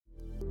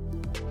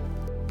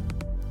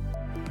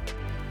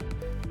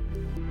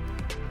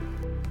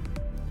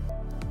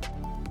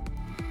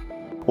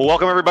Well,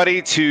 welcome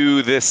everybody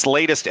to this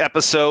latest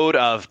episode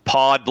of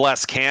Pod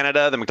Bless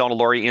Canada, the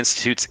Macdonald-Laurier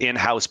Institute's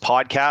in-house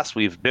podcast.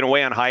 We've been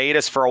away on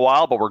hiatus for a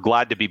while, but we're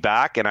glad to be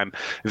back, and I'm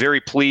very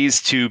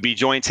pleased to be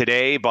joined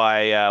today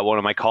by one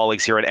of my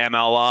colleagues here at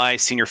MLI,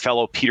 Senior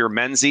Fellow Peter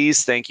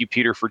Menzies. Thank you,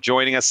 Peter, for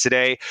joining us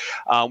today.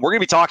 We're going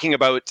to be talking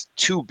about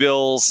two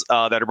bills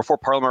that are before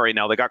Parliament right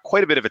now. They got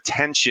quite a bit of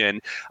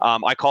attention.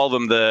 I call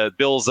them the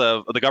bills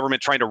of the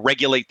government trying to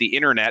regulate the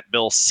internet.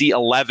 Bill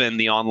C-11,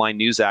 the Online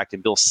News Act,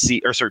 and Bill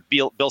C-11,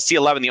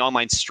 the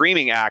Online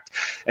Streaming Act,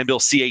 and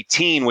Bill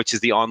C-18, which is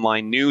the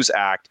Online News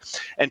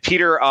Act. And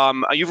Peter,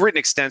 you've written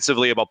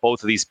extensively about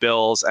both of these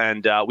bills,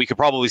 and we could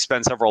probably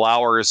spend several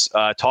hours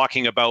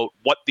talking about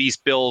what these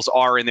bills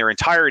are in their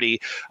entirety.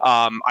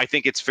 I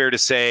think it's fair to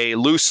say,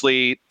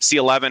 loosely,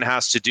 C-11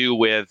 has to do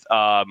with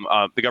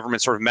the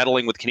government sort of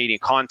meddling with Canadian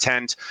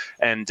content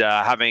and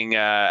having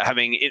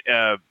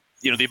the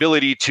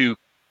ability to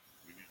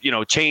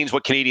change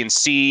what Canadians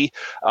see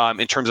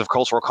in terms of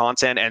cultural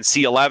content. And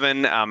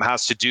C-11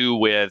 has to do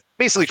with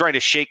basically trying to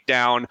shake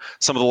down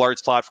some of the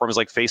large platforms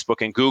like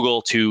Facebook and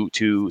Google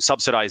to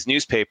subsidize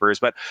newspapers.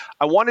 But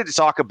I wanted to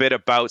talk a bit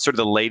about sort of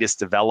the latest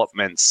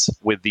developments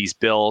with these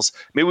bills.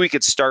 Maybe we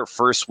could start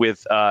first with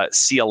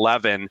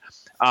C-11.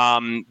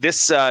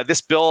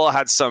 This bill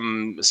had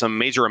some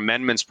major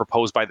amendments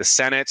proposed by the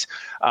Senate.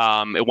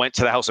 It went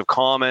to the House of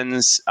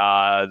Commons.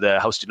 The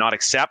House did not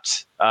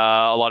accept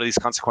a lot of these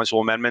consequential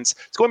amendments.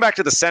 It's going back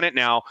to the Senate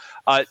now.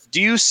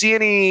 Do you see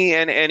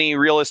any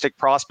realistic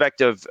prospect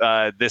of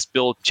this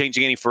bill changing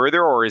any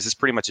further, or is this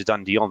pretty much a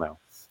done deal now?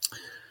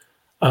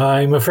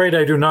 I'm afraid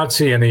I do not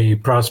see any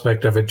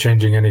prospect of it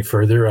changing any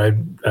further.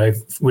 I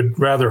would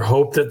rather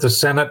hope that the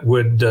Senate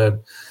would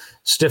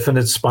stiffen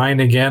its spine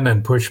again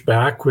and push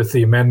back with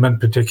the amendment,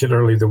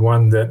 particularly the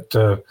one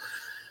that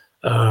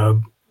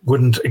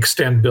wouldn't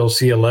extend Bill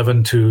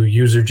C-11 to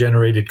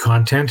user-generated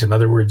content. In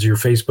other words, your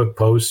Facebook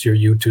posts, your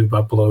YouTube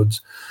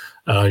uploads,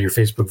 your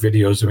Facebook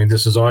videos. I mean,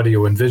 this is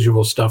audio and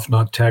visual stuff,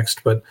 not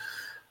text. But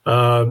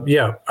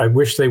I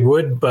wish they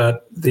would.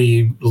 But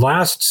the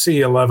last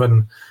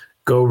C-11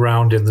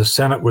 go-round in the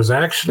Senate was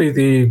actually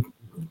the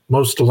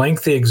most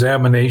lengthy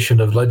examination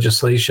of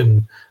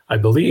legislation, I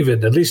believe,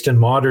 at least in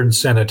modern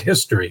Senate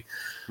history.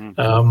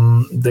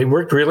 Mm-hmm. They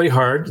worked really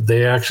hard.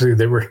 They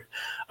were,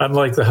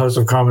 unlike the House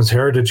of Commons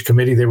Heritage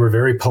Committee, they were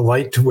very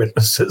polite to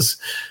witnesses.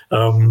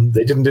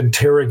 They didn't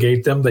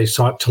interrogate them. They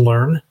sought to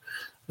learn.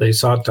 They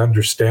sought to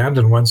understand.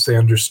 And once they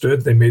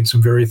understood, they made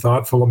some very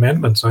thoughtful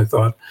amendments, I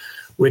thought,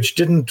 which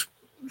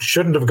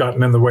shouldn't have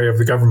gotten in the way of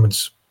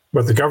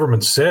what the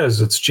government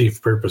says its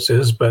chief purpose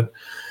is, but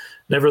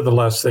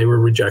nevertheless, they were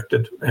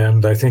rejected,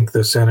 and I think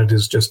the Senate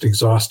is just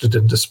exhausted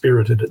and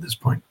dispirited at this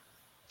point.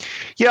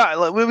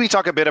 Yeah, when we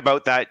talk a bit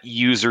about that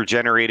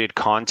user-generated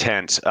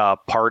content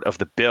part of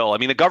the bill, I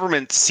mean, the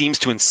government seems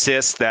to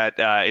insist that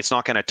it's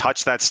not going to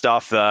touch that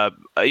stuff.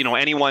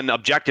 Anyone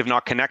objective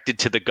not connected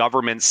to the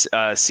government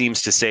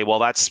seems to say, well,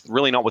 that's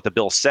really not what the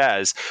bill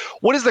says.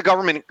 What is the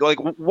government,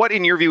 what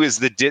in your view is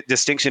the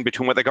distinction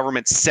between what the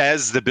government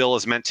says the bill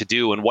is meant to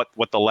do and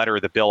what the letter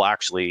of the bill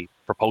actually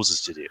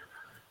proposes to do?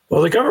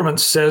 Well, the government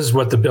says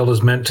what the bill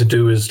is meant to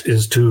do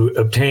is to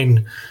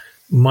obtain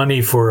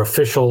money for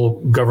official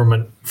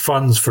government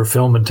funds for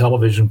film and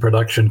television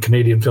production,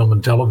 Canadian film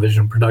and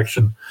television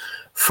production,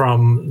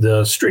 from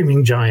the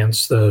streaming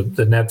giants, the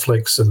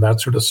Netflix and that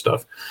sort of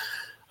stuff.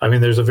 I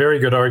mean, there's a very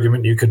good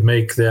argument you could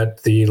make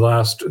that the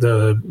last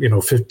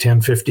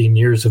 10, 15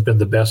 years have been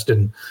the best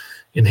in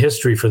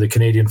history for the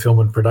Canadian film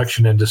and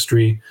production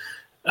industry.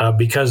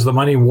 Because the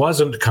money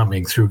wasn't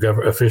coming through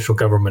official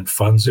government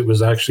funds, it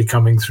was actually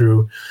coming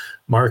through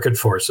market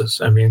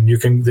forces. I mean, you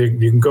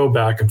can go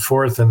back and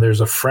forth, and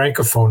there's a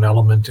francophone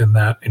element in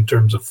that in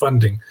terms of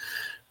funding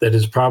that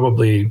is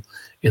probably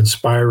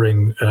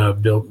inspiring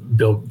Bill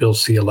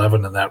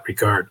C-11 in that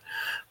regard.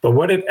 But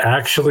what it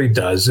actually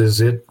does is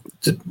it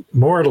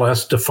more or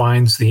less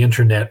defines the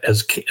internet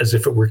as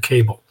if it were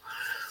cable.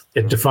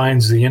 It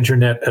defines the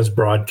internet as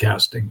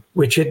broadcasting,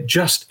 which it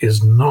just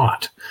is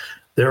not.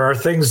 There are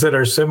things that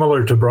are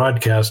similar to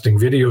broadcasting,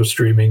 video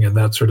streaming, and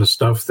that sort of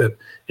stuff that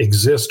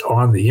exist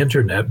on the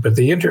internet, but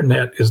the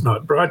internet is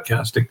not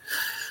broadcasting.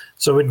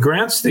 So it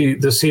grants the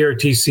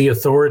CRTC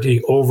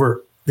authority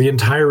over the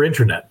entire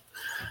internet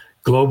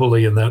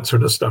globally and that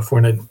sort of stuff,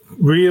 when it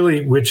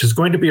really, which is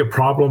going to be a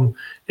problem,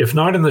 if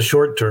not in the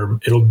short term,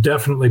 it'll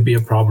definitely be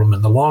a problem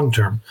in the long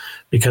term,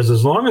 because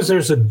as long as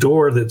there's a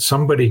door that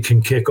somebody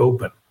can kick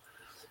open,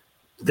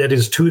 that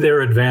is to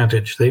their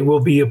advantage, they will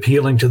be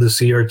appealing to the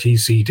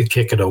CRTC to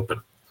kick it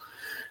open.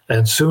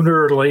 And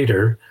sooner or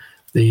later,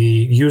 the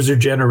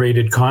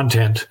user-generated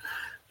content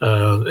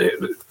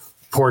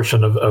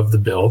portion of the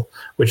bill,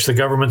 which the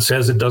government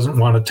says it doesn't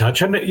want to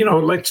touch, and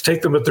let's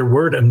take them at their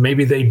word, and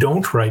maybe they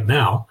don't right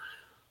now,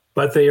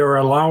 but they are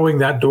allowing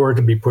that door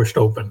to be pushed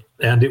open,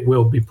 and it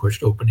will be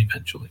pushed open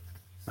eventually.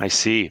 I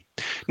see.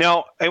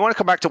 Now, I want to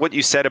come back to what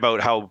you said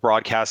about how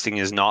broadcasting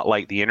is not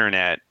like the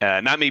internet.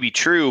 And that may be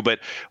true, but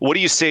what do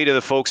you say to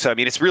the folks? I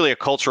mean, it's really a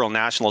cultural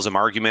nationalism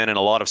argument, and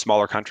a lot of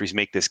smaller countries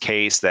make this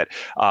case that,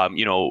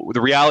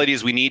 the reality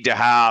is we need to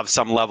have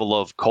some level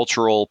of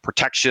cultural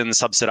protection,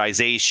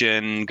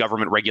 subsidization,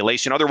 government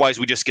regulation. Otherwise,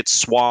 we just get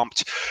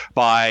swamped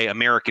by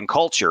American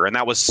culture. And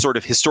that was sort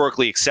of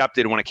historically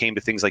accepted when it came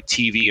to things like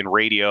TV and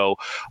radio.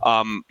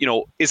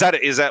 Is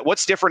that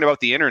what's different about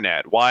the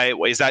internet? Why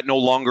is that no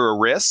longer a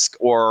risk?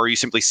 Or are you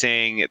simply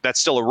saying that's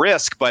still a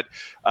risk, but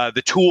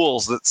the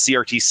tools that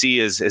CRTC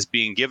is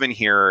being given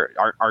here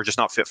are just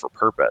not fit for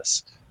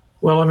purpose?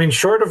 Well, I mean,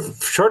 short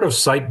of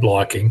site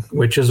blocking,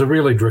 which is a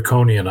really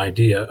draconian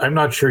idea, I'm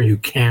not sure you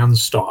can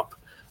stop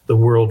the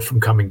world from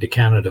coming to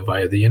Canada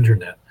via the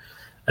internet.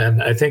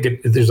 And I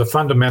think there's a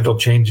fundamental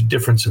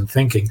difference in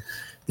thinking.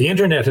 The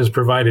internet has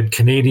provided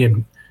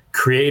Canadian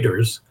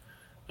creators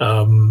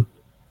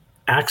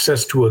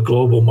access to a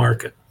global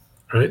market,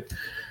 right?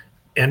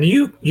 And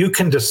you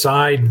can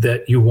decide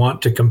that you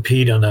want to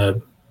compete on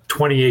a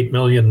 28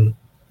 million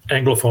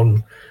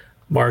Anglophone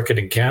market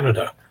in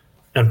Canada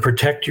and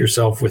protect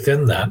yourself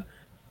within that.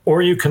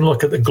 Or you can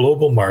look at the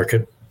global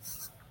market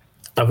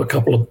of a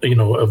couple of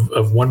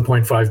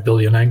 1.5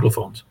 billion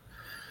Anglophones,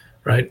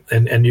 right?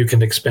 And you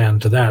can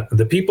expand to that.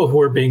 The people who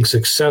are being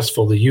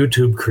successful, the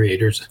YouTube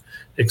creators,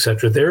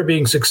 etc., they're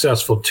being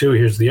successful too.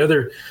 Here's the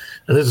other.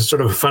 And this is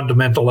sort of a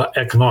fundamental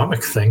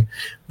economic thing.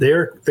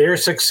 They're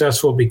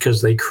successful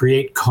because they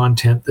create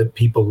content that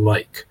people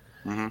like.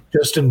 Mm-hmm.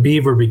 Justin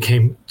Bieber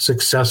became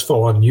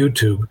successful on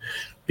YouTube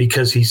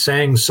because he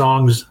sang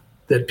songs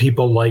that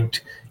people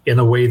liked in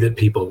a way that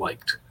people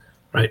liked,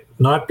 right?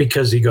 Not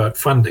because he got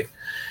funding.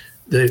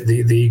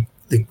 The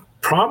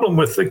problem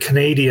with the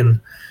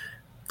Canadian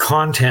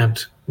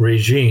content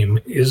regime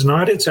is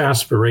not its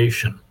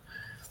aspiration.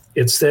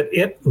 It's that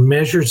it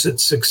measures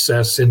its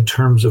success in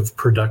terms of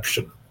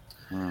production.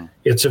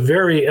 It's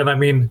and I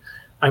mean,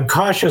 I'm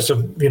cautious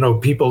of,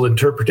 people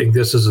interpreting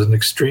this as an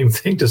extreme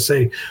thing to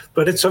say,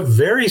 but it's a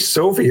very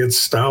Soviet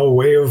style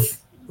way of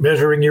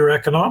measuring your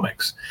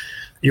economics.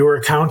 You are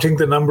counting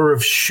the number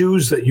of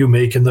shoes that you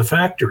make in the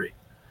factory,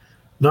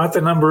 not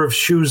the number of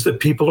shoes that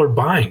people are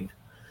buying.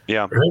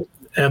 Yeah. Right.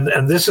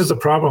 And this is the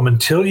problem.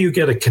 Until you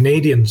get a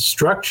Canadian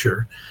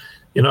structure,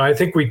 I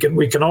think we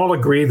can all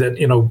agree that,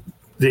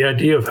 the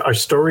idea of our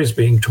stories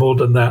being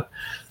told in that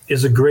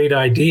is a great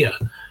idea.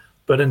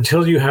 But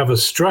until you have a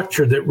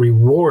structure that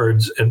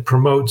rewards and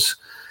promotes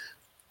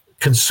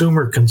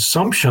consumer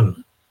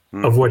consumption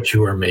of what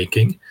you are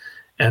making,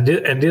 and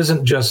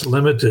isn't just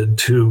limited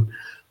to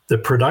the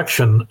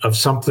production of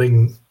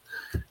something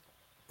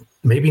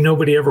maybe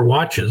nobody ever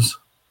watches,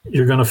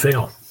 you're going to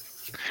fail.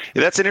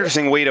 Yeah, that's an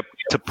interesting way to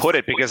put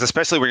it, because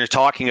especially when you're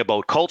talking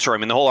about culture, I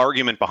mean, the whole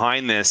argument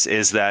behind this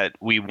is that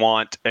we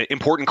want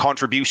important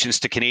contributions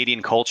to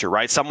Canadian culture,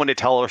 right? Someone to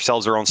tell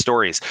ourselves our own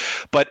stories.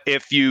 But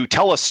if you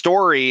tell a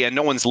story and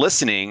no one's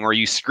listening, or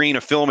you screen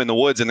a film in the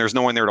woods and there's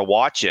no one there to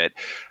watch it,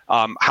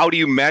 how do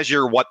you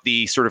measure what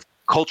the sort of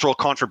cultural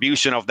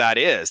contribution of that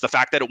is? The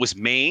fact that it was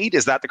made,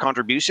 is that the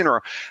contribution?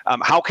 Or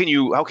how can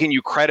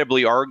you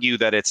credibly argue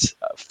that it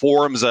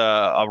forms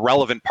a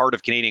relevant part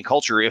of Canadian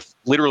culture if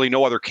literally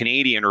no other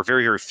Canadian, or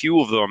very, very few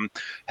of them,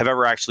 have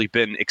ever actually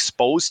been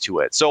exposed to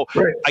it? So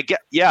right. I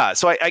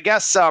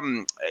guess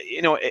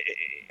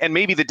and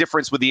maybe the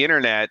difference with the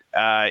internet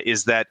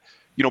is that,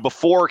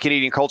 before,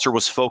 Canadian culture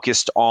was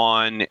focused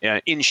on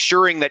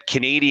ensuring that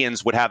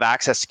Canadians would have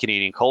access to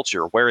Canadian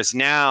culture. Whereas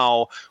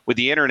now, with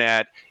the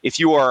internet, if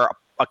you are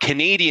a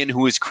Canadian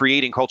who is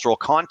creating cultural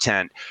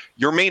content,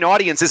 your main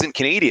audience isn't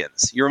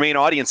Canadians. Your main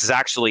audience is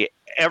actually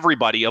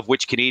everybody, of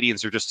which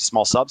Canadians are just a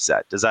small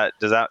subset. Does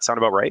that sound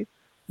about right?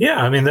 Yeah,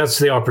 I mean, that's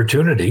the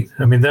opportunity.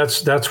 I mean,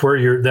 that's where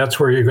you're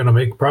going to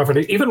make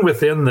profit. Even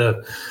within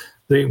the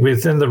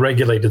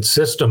regulated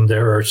system,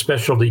 there are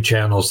specialty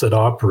channels that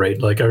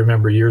operate. Like, I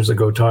remember years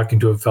ago talking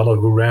to a fellow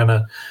who ran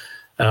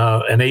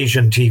an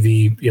Asian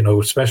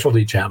TV,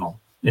 specialty channel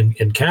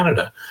in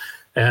Canada.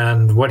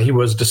 And what he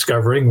was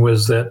discovering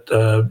was that,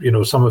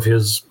 some of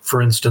his,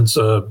 for instance,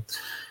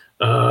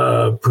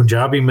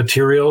 Punjabi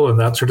material and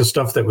that sort of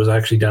stuff that was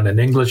actually done in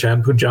English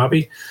and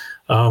Punjabi,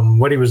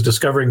 what he was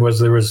discovering was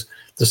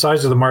the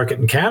size of the market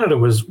in Canada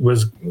was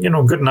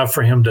good enough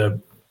for him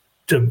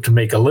to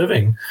make a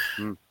living,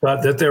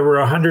 but that there were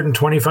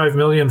 125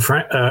 million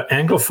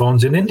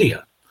Anglophones in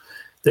India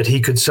that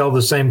he could sell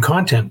the same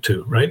content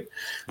to, right?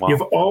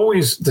 Wow.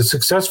 Most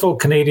successful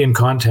Canadian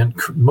content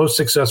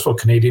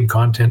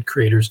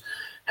creators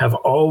have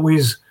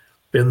always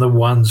been the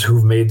ones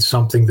who've made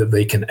something that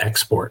they can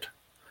export.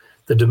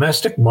 The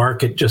domestic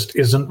market just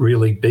isn't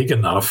really big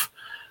enough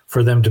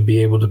for them to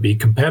be able to be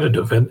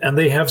competitive. And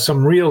they have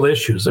some real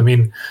issues. I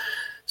mean,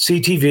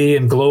 CTV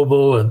and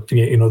Global,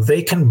 and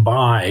they can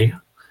buy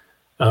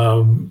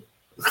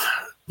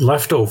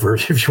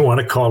leftovers, if you want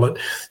to call it,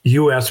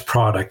 U.S.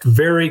 product.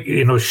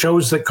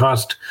 Shows that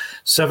cost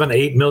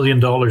 $7-8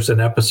 million an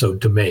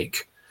episode to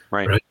make,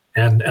 right?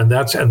 And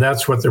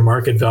that's what their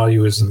market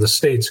value is in the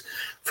States.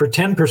 For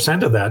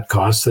 10% of that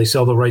cost, they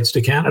sell the rights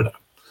to Canada.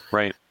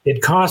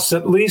 it costs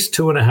at least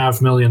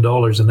 $2.5 million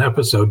an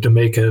episode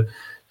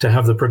to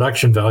have the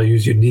production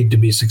values you need to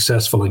be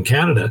successful in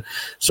Canada.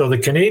 So the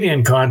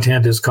Canadian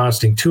content is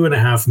costing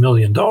 $2.5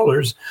 million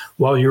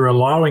while you're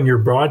allowing your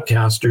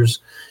broadcasters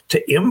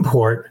to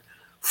import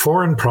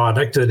foreign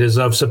product that is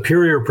of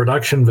superior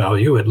production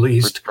value, at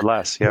least for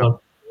less,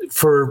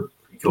 for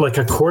like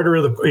a quarter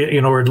of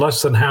the, or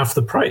less than half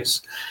the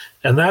price.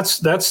 And that's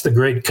the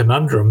great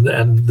conundrum,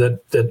 and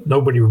that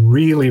nobody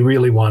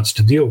really wants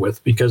to deal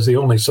with, because the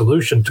only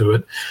solution to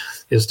it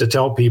is to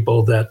tell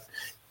people that,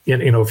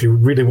 if you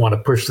really want to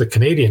push the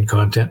Canadian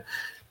content,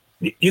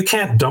 you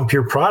can't dump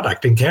your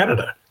product in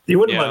Canada. You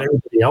wouldn't let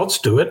anybody else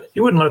do it.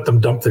 You wouldn't let them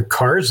dump their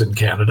cars in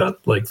Canada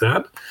like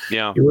that.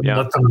 You wouldn't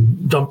let them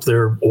dump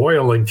their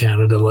oil in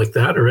Canada like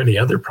that, or any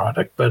other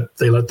product, but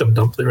they let them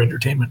dump their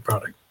entertainment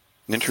product.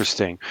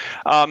 Interesting.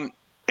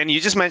 And you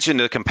just mentioned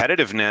the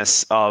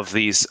competitiveness of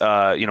these,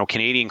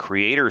 Canadian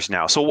creators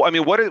now. So, I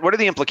mean, what are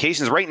the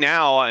implications right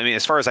now? I mean,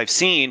 as far as I've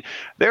seen,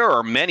 there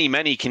are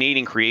many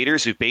Canadian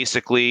creators who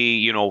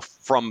basically,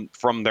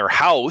 from their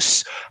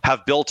house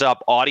have built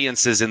up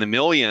audiences in the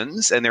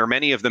millions, and there are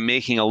many of them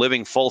making a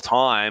living full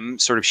time,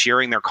 sort of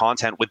sharing their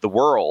content with the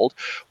world.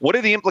 What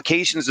are the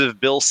implications of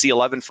Bill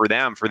C-11 for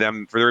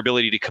their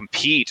ability to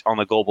compete on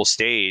the global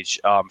stage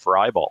for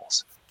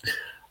eyeballs?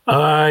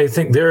 I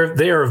think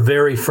they are a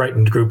very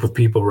frightened group of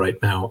people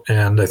right now,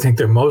 and I think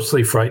they're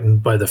mostly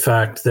frightened by the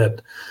fact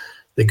that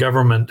the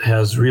government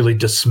has really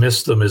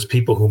dismissed them as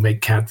people who make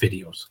cat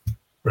videos.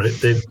 Right?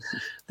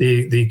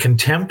 The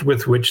contempt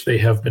with which they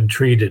have been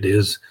treated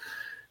is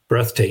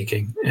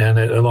breathtaking, and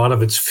a lot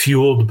of it's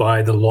fueled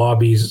by the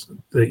lobbies,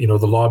 the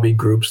lobby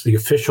groups, the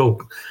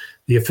official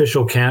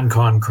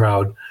CanCon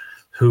crowd,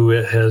 who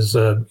has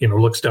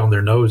looks down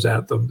their nose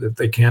at them, that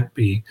they can't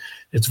be.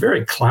 It's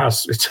very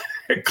class. It's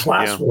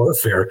class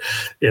warfare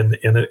in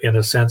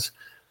a sense.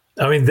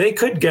 I mean, they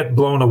could get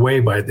blown away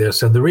by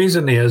this, and the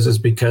reason is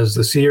because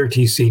the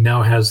CRTC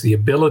now has the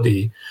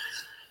ability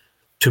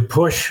to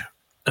push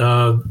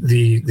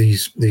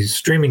these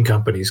streaming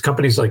companies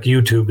like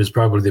YouTube is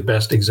probably the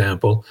best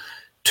example,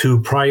 to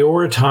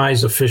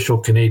prioritize official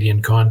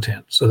Canadian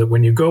content, so that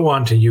when you go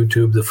onto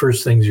YouTube, the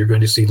first things you're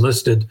going to see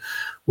listed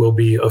will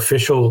be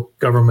official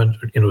government,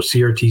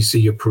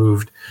 CRTC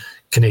approved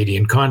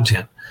Canadian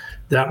content.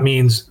 That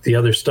means the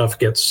other stuff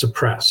gets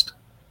suppressed,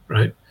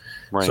 right?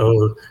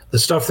 So the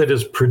stuff that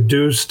is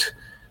produced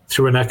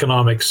through an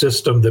economic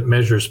system that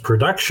measures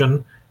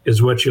production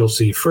is what you'll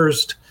see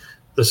first.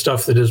 The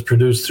stuff that is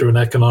produced through an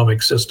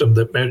economic system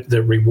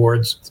that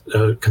rewards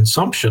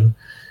consumption,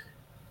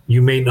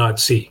 you may not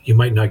see. You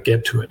might not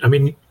get to it. I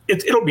mean,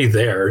 it'll be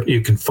there.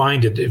 You can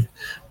find it,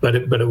 but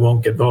it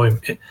won't get volume.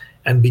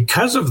 And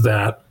because of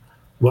that,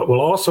 what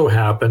will also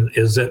happen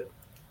is that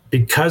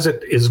because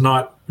it is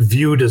not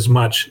viewed as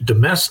much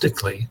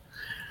domestically,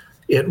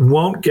 it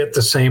won't get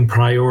the same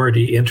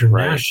priority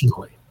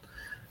internationally,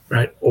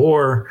 right?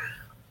 Or,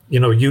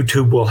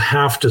 YouTube will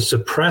have to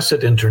suppress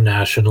it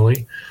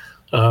internationally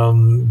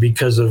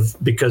because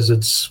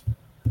it's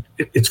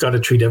got to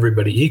treat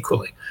everybody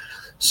equally.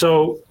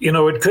 So,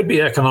 it could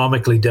be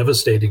economically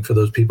devastating for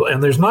those people.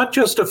 And there's not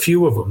just a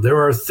few of them.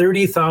 There are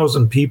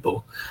 30,000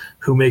 people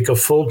who make a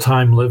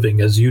full-time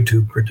living as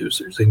YouTube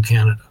producers in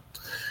Canada.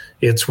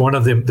 It's one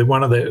of the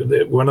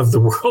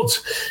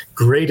world's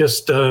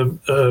greatest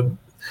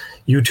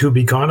YouTube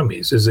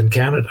economies is in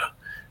Canada,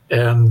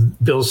 and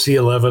Bill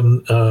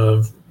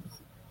C-11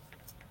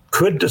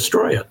 could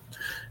destroy it,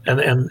 and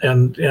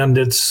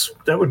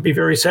that would be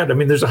very sad. I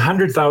mean, there's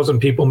 100,000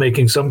 people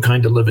making some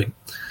kind of living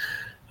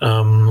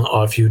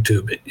off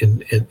YouTube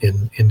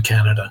in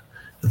Canada,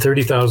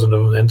 30,000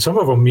 of them, and some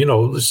of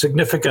them,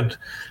 significant.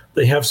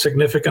 They have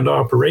significant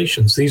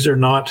operations. These are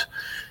not.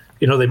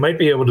 They might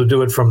be able to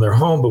do it from their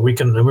home, but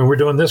we're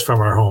doing this from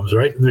our homes,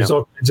 right? And there's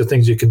all kinds of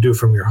things you can do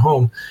from your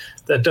home.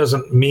 That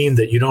doesn't mean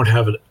that you don't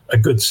have a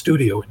good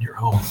studio in your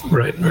home,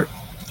 right?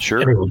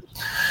 Sure. Anyway,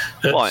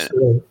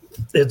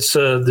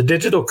 the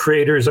digital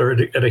creators are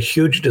at a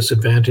huge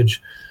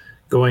disadvantage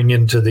going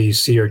into the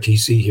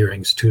CRTC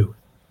hearings too.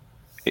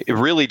 It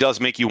really does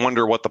make you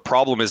wonder what the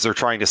problem is they're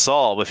trying to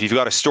solve. If you've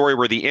got a story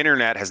where the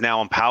internet has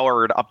now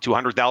empowered up to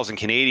 100,000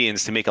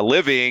 Canadians to make a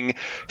living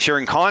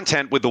sharing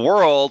content with the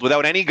world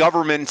without any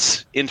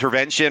government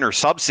intervention or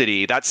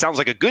subsidy, that sounds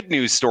like a good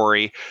news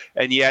story.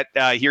 And yet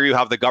here you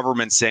have the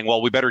government saying,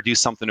 well, we better do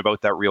something about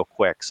that real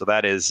quick. So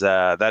that is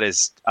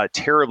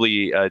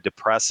terribly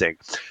depressing.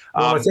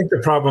 Well, I think the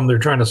problem they're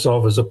trying to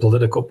solve is a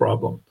political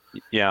problem.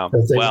 Yeah.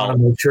 They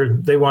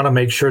want to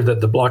make sure that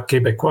the Bloc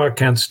Québécois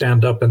can't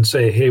stand up and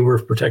say, hey,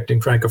 we're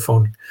protecting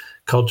Francophone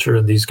culture,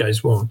 and these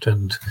guys won't.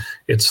 And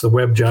it's the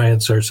web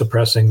giants are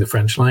suppressing the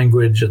French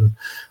language and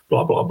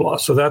blah, blah, blah.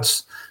 So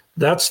that's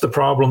the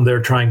problem they're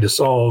trying to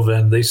solve.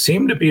 And they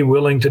seem to be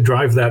willing to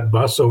drive that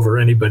bus over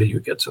anybody who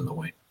gets in the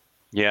way.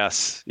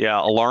 Yes. Yeah.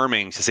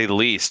 Alarming, to say the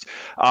least.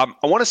 I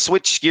want to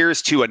switch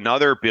gears to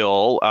another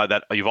bill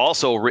that you've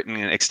also written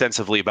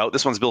extensively about.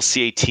 This one's Bill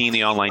C-18,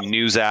 the Online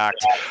News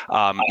Act.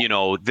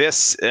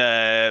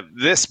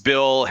 This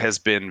bill has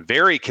been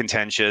very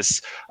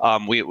contentious.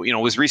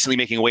 Was recently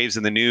making waves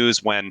in the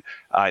news when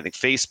I think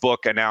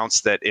Facebook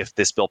announced that if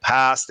this bill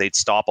passed, they'd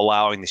stop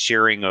allowing the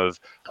sharing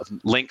of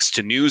links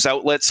to news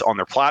outlets on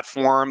their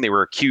platform. They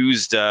were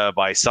accused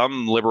by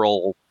some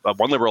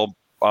one liberal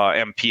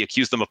MP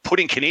accused them of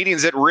putting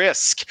Canadians at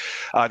risk,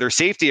 their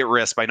safety at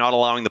risk, by not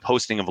allowing the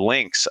posting of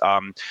links.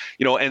 And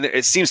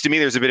it seems to me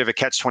there's a bit of a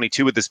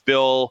catch-22 with this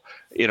bill.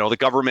 The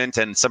government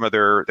and some of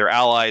their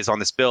allies on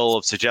this bill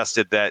have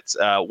suggested that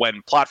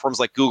when platforms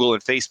like Google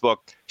and Facebook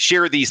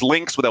share these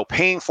links without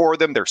paying for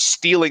them, they're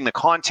stealing the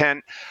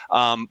content.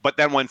 But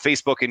then when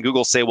Facebook and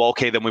Google say, well,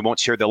 okay, then we won't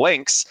share the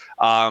links,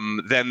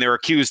 then they're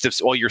accused of,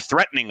 well, you're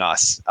threatening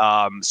us.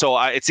 So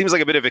it seems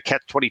like a bit of a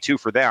catch-22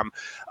 for them.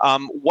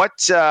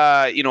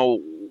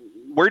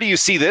 Where do you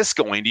see this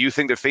going? Do you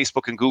think that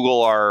Facebook and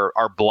Google are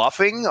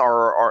bluffing,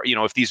 or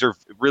if these are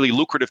really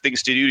lucrative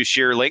things to do to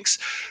share links,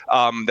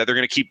 that they're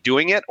going to keep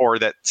doing it, or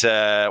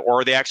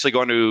are they actually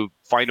going to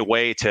find a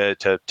way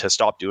to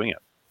stop doing it?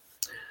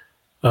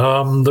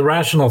 The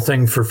rational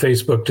thing for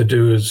Facebook to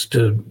do is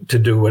to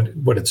do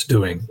what it's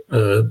doing.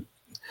 The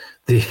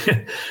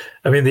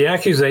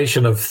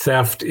accusation of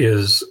theft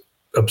is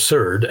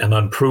absurd and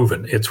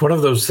unproven. It's one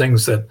of those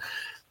things that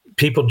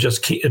people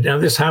just keep. Now,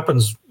 this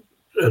happens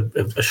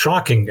a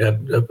shocking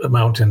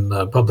amount in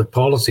public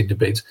policy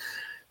debates.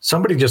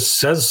 Somebody just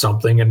says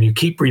something and you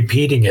keep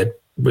repeating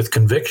it with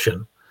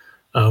conviction.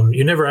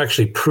 You never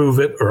actually prove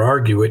it or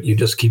argue it. You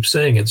just keep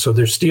saying it. So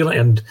they're stealing.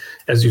 And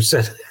as you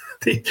said,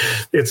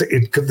 it's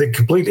the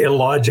complete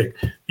illogic.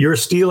 You're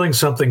stealing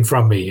something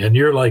from me, and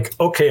you're like,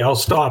 okay, I'll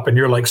stop. And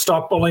you're like,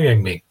 stop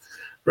bullying me,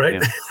 right?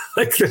 Yeah.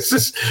 Like this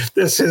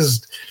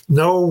is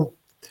no.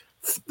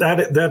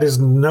 That is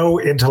no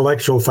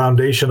intellectual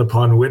foundation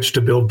upon which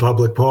to build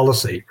public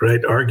policy, right?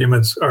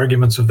 Arguments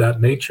of that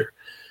nature.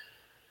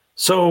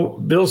 So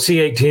Bill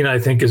C-18, I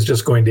think, is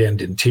just going to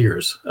end in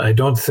tears. I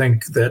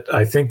think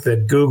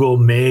that Google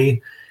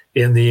may,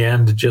 in the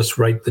end, just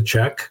write the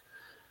check.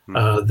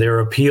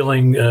 They're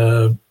appealing,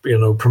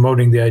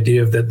 promoting the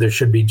idea that there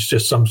should be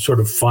just some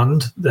sort of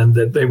fund, then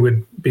that they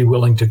would be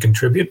willing to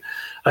contribute.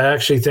 I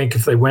actually think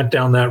if they went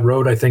down that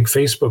road, I think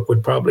Facebook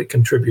would probably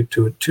contribute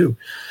to it too.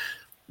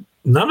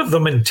 None of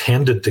them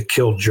intended to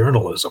kill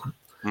journalism,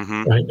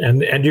 right?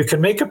 And you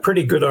can make a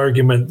pretty good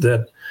argument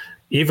that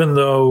even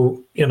though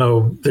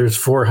there's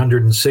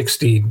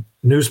 460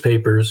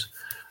 newspapers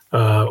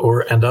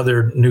and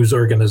other news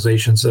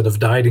organizations that have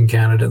died in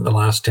Canada in the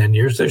last 10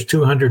 years, there's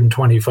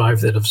 225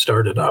 that have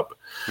started up.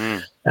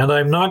 And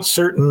I'm not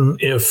certain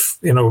if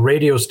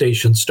radio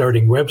stations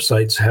starting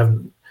websites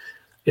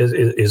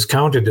is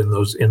counted in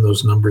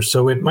those numbers.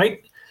 So it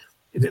might.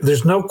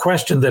 There's no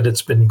question that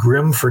it's been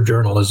grim for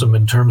journalism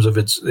in terms of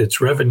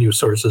its revenue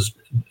sources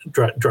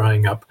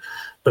drying up,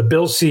 but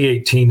Bill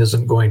C-18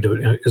 isn't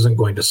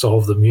going to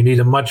solve them. You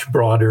need a much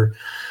broader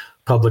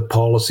public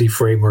policy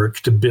framework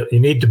to build. You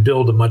need to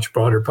build a much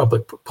broader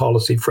public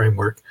policy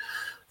framework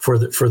for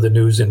the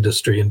news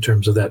industry in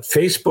terms of that.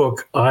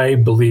 Facebook, I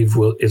believe,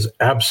 is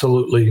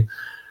absolutely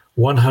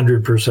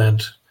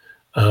 100%.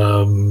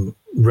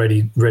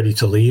 Ready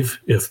to leave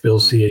if Bill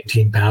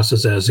C-18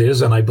 passes as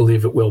is, and I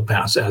believe it will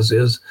pass as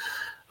is.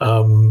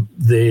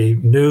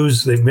 They've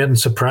been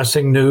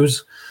suppressing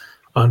news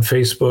on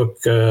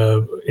Facebook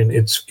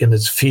in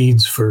its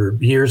feeds for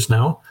years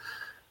now,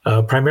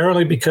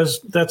 primarily because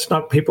that's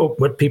not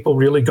what people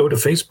really go to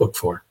Facebook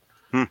for,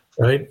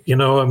 right?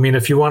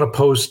 If you want to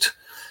post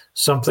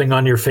something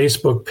on your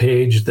Facebook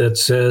page that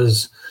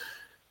says,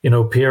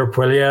 Pierre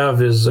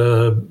Poilievre is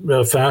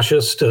a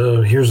fascist,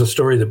 here's a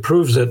story that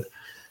proves it.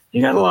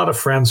 You got a lot of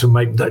friends who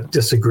might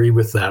disagree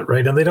with that,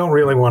 right? And they don't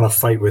really want to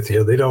fight with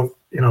you. They don't,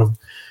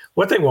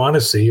 what they want to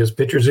see is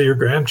pictures of your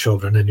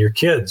grandchildren and your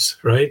kids,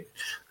 right?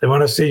 They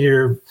want to see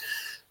your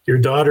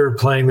daughter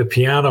playing the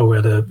piano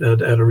at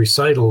a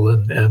recital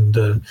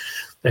and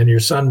your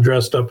son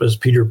dressed up as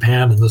Peter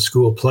Pan in the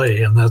school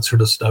play and that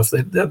sort of stuff.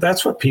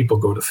 That's what people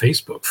go to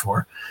Facebook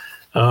for.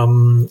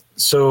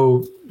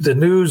 So the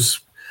news.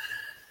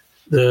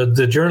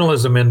 The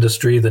journalism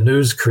industry, the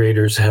news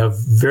creators have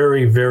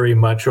very, very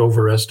much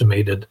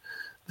overestimated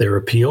their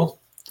appeal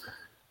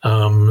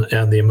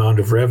and the amount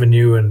of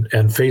revenue. And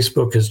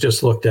Facebook has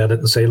just looked at it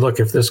and say, look,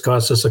 if this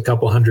costs us a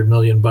couple $100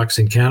 million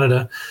in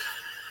Canada,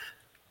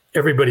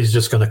 everybody's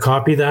just going to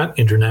copy that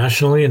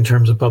internationally in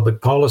terms of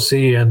public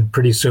policy. And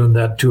pretty soon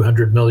that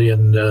 200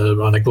 million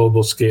on a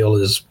global scale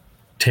is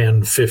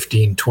 10,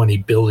 15, 20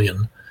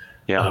 billion.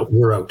 Yeah.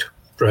 We're out.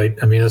 Right.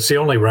 I mean, that's the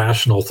only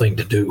rational thing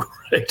to do.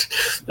 Right.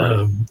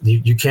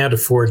 You can't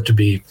afford to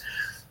be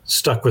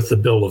stuck with the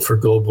bill for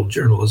global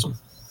journalism.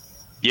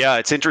 Yeah,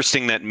 it's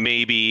interesting that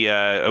maybe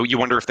you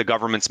wonder if the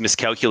government's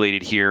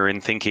miscalculated here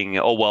in thinking,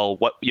 oh, well,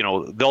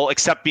 they'll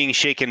accept being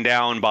shaken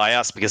down by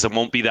us because it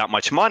won't be that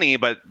much money,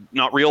 but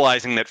not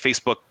realizing that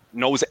Facebook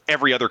knows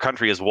every other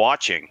country is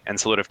watching, and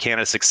so that if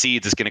Canada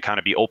succeeds, it's going to kind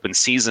of be open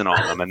season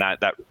on them, and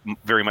that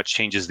very much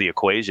changes the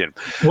equation.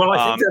 Well,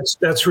 I think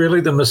that's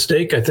really the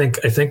mistake. I think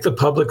the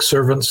public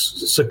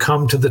servants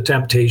succumb to the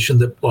temptation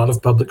that a lot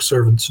of public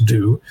servants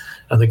do,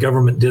 and the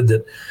government did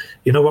that.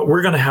 You know what?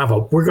 We're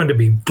going to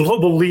be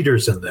global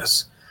leaders in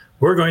this.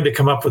 We're going to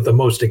come up with the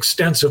most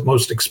extensive,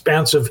 most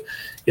expansive,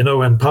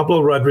 and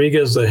Pablo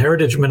Rodriguez, the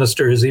heritage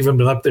minister, has even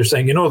been up there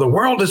saying, the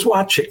world is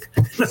watching.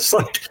 It's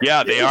like,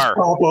 yeah, they are.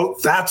 Pablo,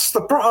 that's the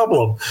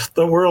problem.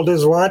 The world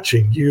is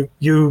watching.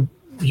 You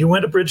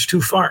went a bridge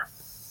too far.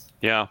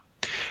 Yeah.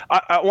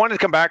 I wanted to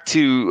come back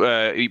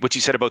to what you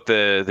said about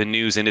the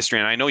news industry,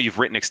 and I know you've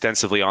written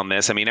extensively on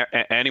this. I mean,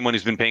 anyone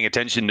who's been paying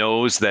attention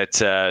knows that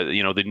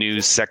the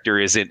news sector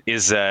is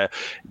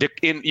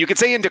you could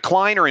say in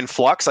decline or in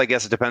flux. I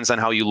guess it depends on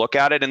how you look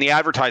at it. And the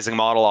advertising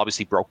model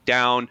obviously broke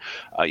down.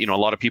 A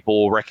lot of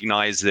people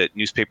recognize that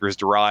newspapers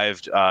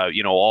derived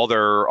all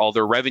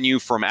their revenue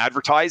from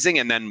advertising,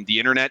 and then the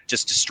internet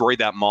just destroyed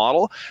that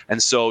model.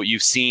 And so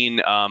you've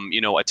seen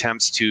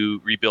attempts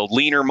to rebuild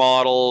leaner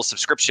models,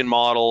 subscription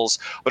models.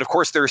 But of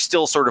course, there are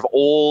still sort of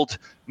old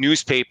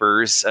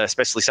newspapers,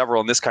 especially several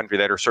in this country,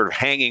 that are sort of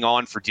hanging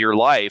on for dear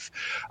life.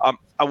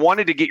 I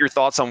wanted to get your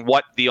thoughts on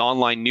what the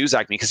Online News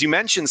Act means, because you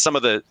mentioned some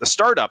of the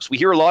startups. We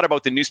hear a lot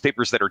about the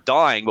newspapers that are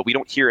dying, but we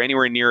don't hear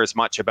anywhere near as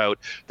much about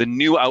the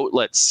new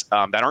outlets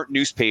that aren't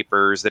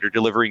newspapers, that are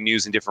delivering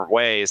news in different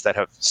ways, that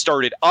have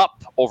started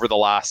up over the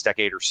last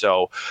decade or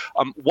so.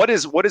 What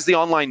is the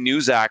Online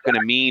News Act going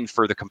to mean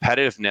for the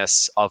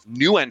competitiveness of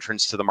new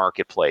entrants to the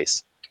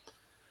marketplace?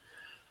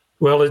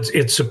 Well,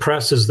 it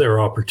suppresses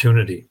their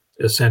opportunity,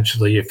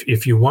 essentially.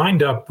 If you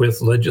wind up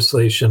with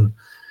legislation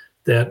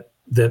that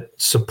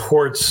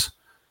supports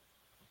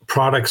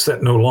products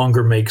that no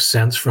longer make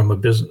sense from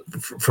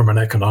an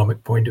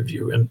economic point of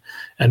view,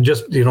 and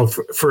just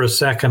for a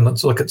second,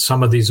 let's look at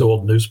some of these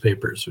old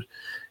newspapers.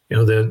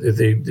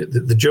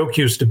 The joke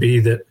used to be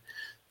that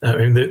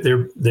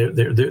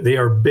they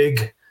are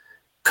big,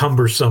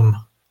 cumbersome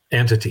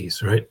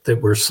entities, right?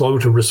 That were slow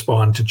to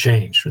respond to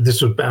change.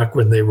 This was back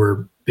when they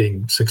were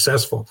being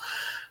successful,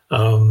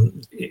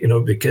 because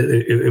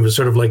it was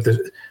sort of like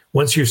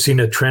once you've seen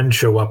a trend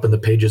show up in the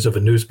pages of a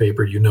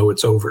newspaper,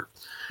 it's over.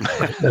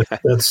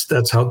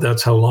 That's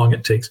how long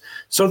it takes.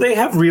 So they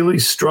have really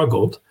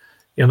struggled,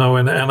 and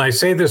I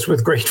say this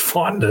with great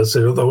fondness,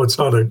 although it's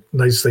not a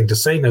nice thing to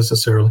say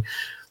necessarily,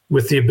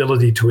 with the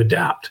ability to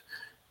adapt.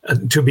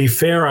 To be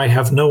fair, I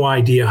have no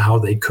idea how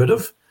they could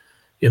have.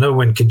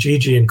 When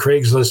Kijiji and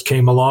Craigslist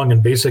came along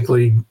and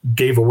basically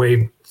gave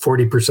away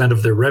 40%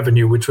 of their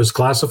revenue, which was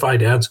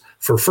classified ads,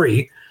 for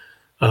free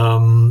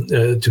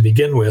to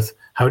begin with,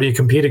 how do you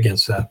compete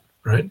against that,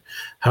 right?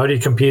 How do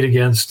you compete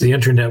against the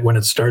internet when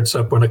it starts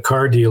up, when a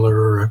car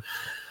dealer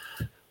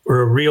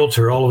or a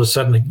realtor all of a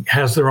sudden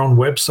has their own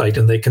website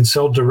and they can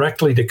sell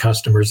directly to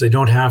customers? They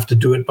don't have to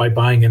do it by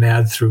buying an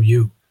ad through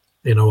you,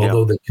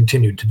 although they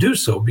continued to do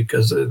so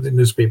because the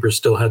newspapers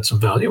still had some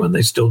value, and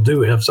they still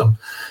do have some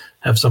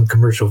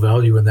commercial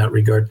value in that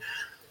regard.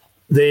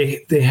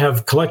 They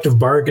have collective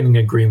bargaining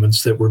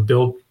agreements that were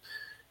built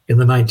in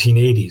the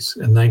 1980s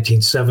and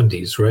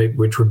 1970s, right,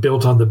 which were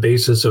built on the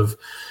basis of,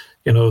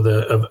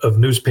 of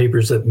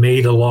newspapers that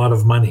made a lot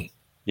of money.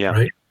 Yeah.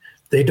 Right.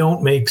 They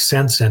don't make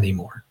sense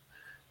anymore.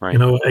 Right.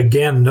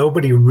 Again,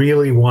 nobody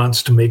really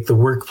wants to make the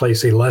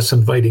workplace a less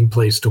inviting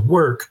place to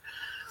work,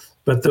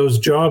 but those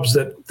jobs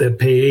that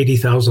pay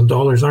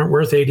 $80,000 aren't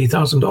worth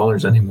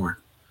 $80,000 anymore.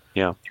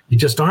 Yeah, you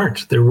just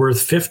aren't. They're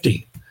worth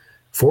 50,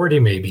 40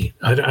 maybe.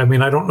 I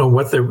mean, I don't know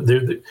what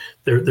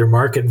their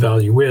market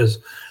value is,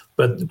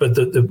 but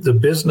the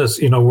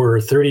business, we're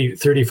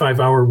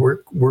 35-hour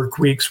work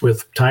weeks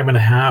with time and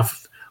a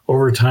half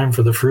overtime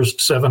for the first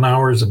 7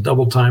 hours and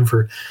double time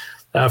for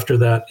after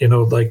that.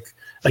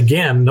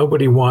 Again,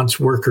 nobody wants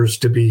workers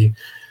to be,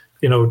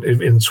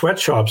 in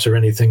sweatshops or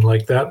anything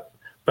like that.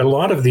 But a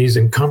lot of these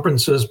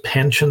encumbrances,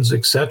 pensions,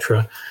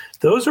 etc.,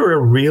 those are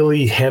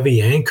really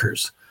heavy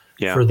anchors.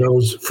 Yeah.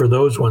 For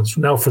those ones.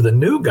 Now, for the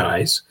new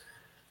guys,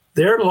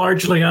 they're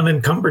largely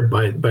unencumbered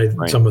by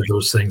some of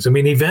those things. I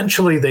mean,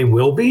 eventually they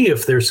will be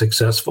if they're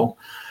successful,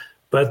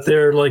 but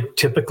they're like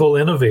typical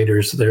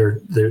innovators.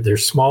 They're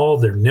small,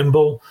 they're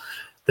nimble.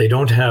 They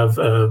don't have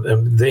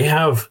they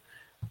have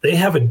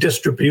a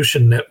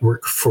distribution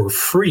network for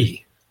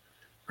free,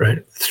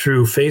 right,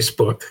 through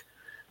Facebook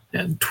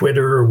and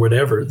Twitter or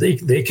whatever.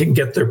 They can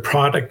get their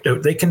product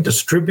out. They can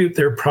distribute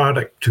their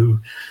product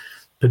to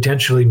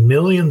potentially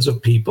millions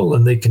of people,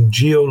 and they can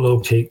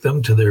geolocate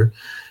them to their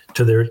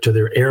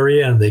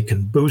area, and they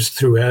can boost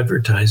through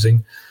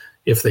advertising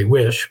if they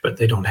wish, but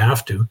they don't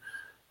have to.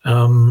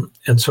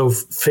 And so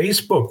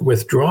Facebook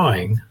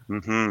withdrawing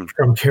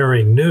from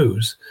carrying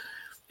news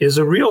is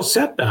a real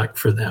setback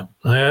for them.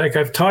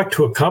 I've talked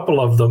to a couple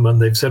of them,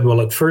 and they've said,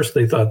 well, at first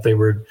they thought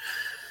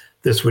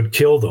this would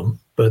kill them,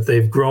 but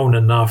they've grown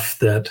enough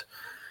that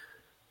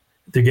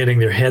they're getting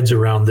their heads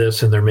around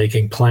this, and they're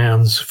making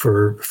plans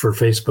for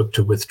Facebook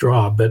to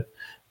withdraw. But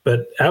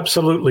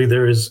absolutely,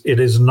 it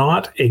is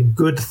not a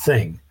good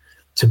thing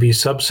to be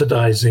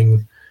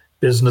subsidizing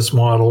business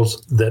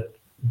models that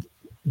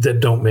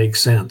don't make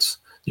sense.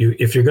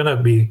 If you're going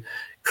to be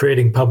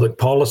creating public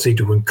policy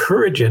to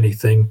encourage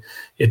anything,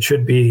 it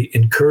should be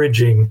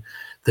encouraging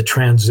the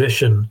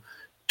transition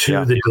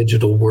to the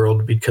digital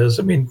world, because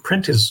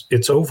print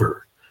it's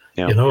over.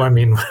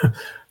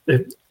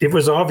 It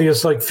was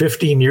obvious like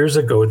 15 years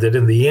ago that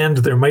in the end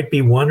there might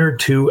be one or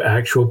two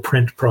actual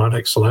print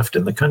products left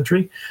in the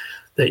country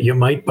that you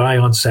might buy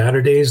on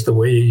Saturdays, the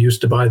way you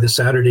used to buy the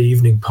Saturday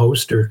Evening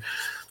Post or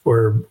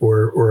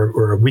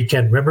a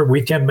weekend. Remember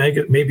weekend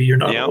maybe you're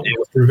not old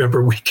enough to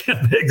remember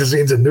weekend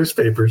magazines and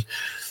newspapers,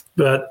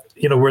 but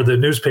where the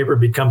newspaper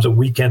becomes a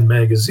weekend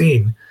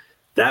magazine,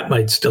 that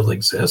might still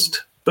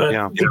exist. But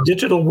the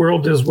digital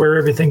world is where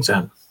everything's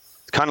at.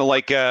 Kind of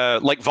like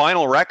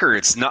vinyl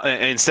records,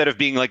 instead of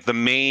being like the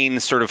main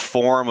sort of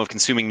form of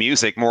consuming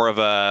music, more of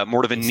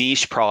a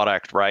niche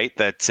product, right?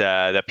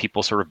 That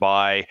people sort of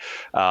buy,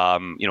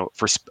 on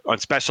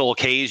special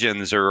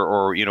occasions,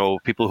 or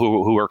people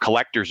who are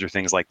collectors or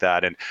things like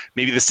that. And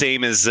maybe the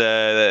same as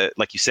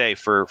like you say,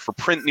 for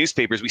print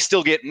newspapers, we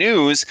still get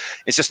news.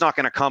 It's just not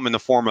going to come in the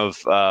form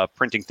of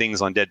printing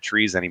things on dead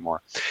trees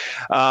anymore.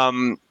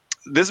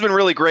 This has been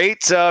really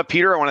great,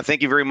 Peter. I want to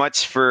thank you very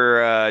much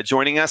for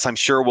joining us. I'm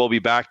sure we'll be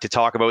back to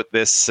talk about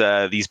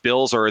these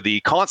bills, or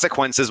the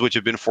consequences which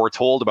have been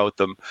foretold about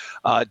them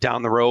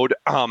down the road.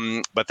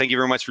 But thank you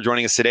very much for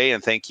joining us today,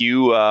 and thank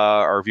you,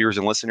 our viewers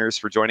and listeners,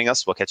 for joining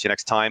us. We'll catch you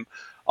next time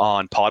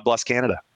on Pod Bless Canada.